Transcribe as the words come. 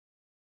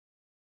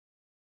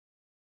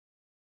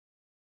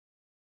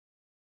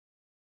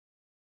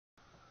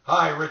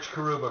Hi, Rich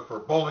Carrubba for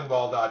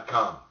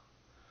bowlingball.com.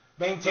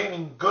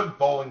 Maintaining good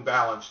bowling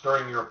balance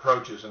during your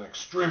approach is an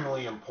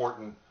extremely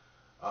important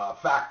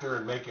factor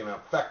in making an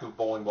effective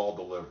bowling ball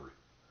delivery.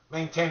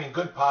 Maintaining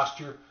good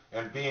posture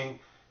and being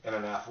in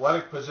an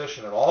athletic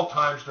position at all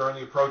times during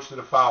the approach to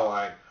the foul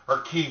line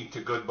are key to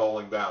good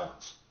bowling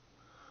balance.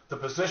 The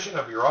position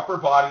of your upper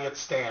body at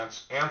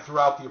stance and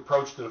throughout the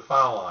approach to the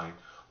foul line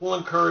will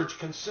encourage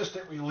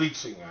consistent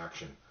releasing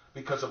action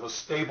because of a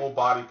stable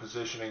body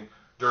positioning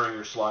during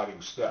your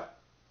sliding step.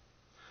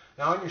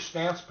 Now in your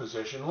stance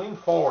position, lean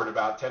forward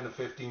about 10 to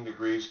 15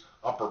 degrees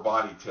upper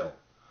body tilt.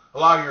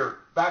 Allow your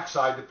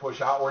backside to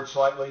push outward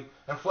slightly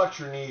and flex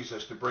your knees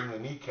as to bring the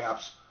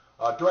kneecaps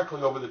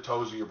directly over the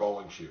toes of your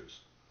bowling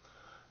shoes.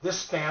 This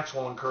stance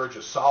will encourage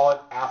a solid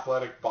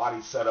athletic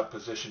body setup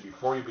position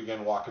before you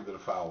begin walking to the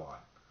foul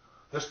line.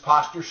 This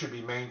posture should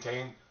be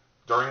maintained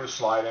during the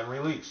slide and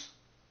release.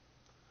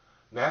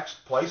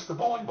 Next, place the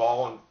bowling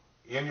ball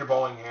in your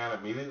bowling hand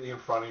immediately in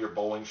front of your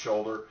bowling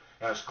shoulder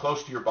and as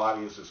close to your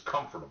body as is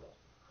comfortable.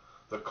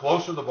 The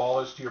closer the ball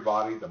is to your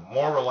body, the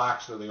more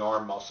relaxed are the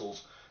arm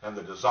muscles and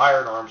the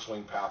desired arm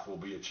swing path will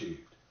be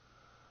achieved.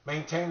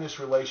 Maintain this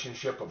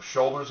relationship of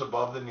shoulders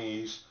above the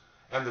knees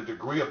and the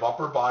degree of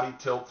upper body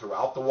tilt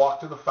throughout the walk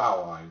to the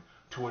foul line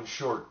to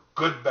ensure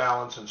good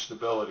balance and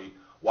stability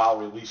while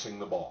releasing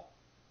the ball.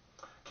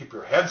 Keep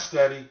your head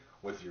steady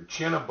with your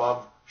chin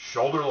above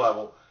shoulder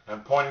level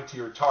and pointing to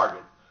your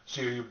target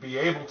so you'll be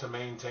able to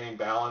maintain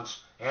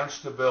balance and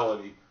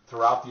stability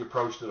throughout the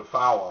approach to the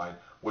foul line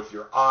with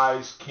your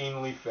eyes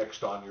keenly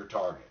fixed on your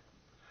target.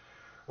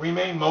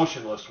 Remain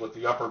motionless with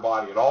the upper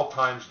body at all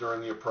times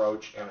during the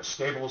approach and as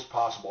stable as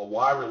possible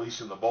while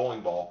releasing the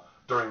bowling ball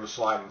during the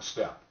sliding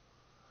step.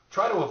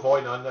 Try to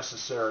avoid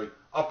unnecessary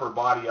upper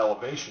body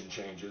elevation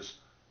changes,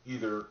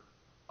 either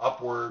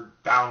upward,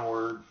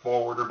 downward,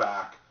 forward, or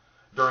back,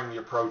 during the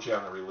approach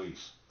and the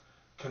release.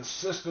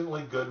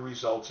 Consistently good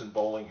results in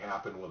bowling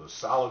happen with a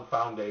solid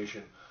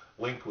foundation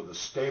linked with a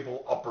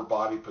stable upper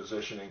body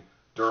positioning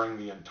during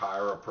the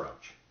entire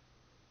approach.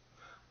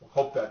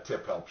 Hope that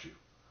tip helps you.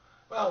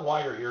 Well,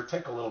 while you're here,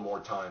 take a little more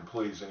time,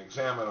 please, and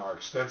examine our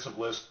extensive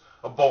list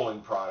of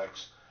bowling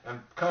products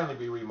and kindly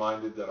be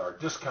reminded that our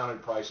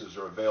discounted prices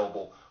are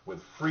available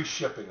with free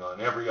shipping on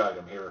every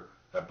item here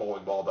at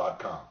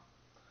bowlingball.com.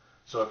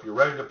 So if you're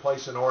ready to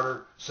place an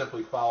order,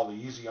 simply follow the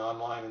easy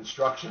online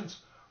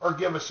instructions or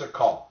give us a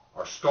call.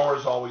 Our store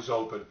is always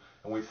open,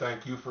 and we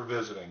thank you for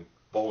visiting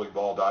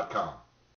bowlingball.com.